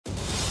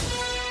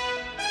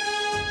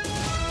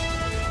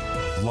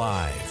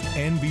Live,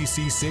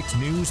 NBC6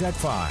 News at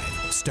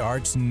 5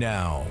 starts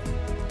now.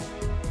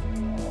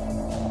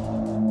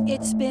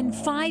 It's been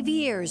 5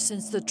 years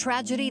since the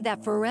tragedy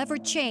that forever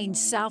changed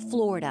South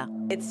Florida.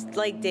 It's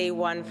like day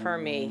one for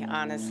me,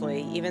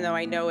 honestly, even though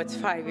I know it's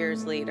 5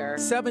 years later.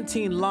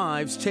 17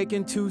 lives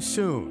taken too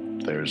soon.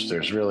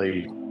 There's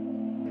really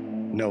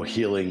no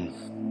healing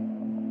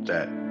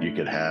that you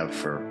could have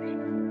for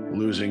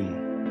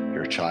losing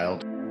your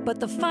child. But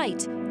the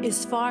fight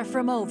is far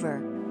from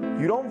over.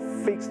 You don't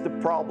fix the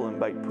problem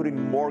by putting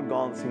more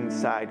guns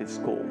inside the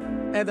school.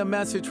 And the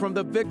message from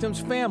the victims'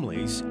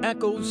 families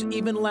echoes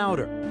even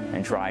louder.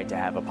 And try to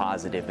have a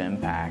positive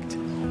impact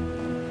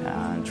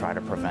and try to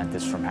prevent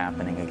this from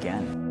happening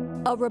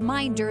again. A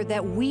reminder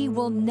that we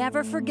will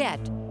never forget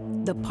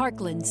the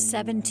Parkland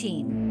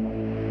 17.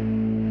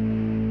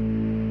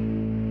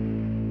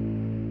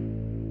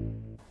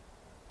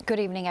 Good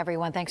evening,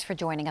 everyone. Thanks for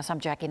joining us. I'm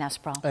Jackie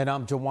Nespro. And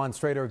I'm Jawan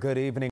Strader. Good evening.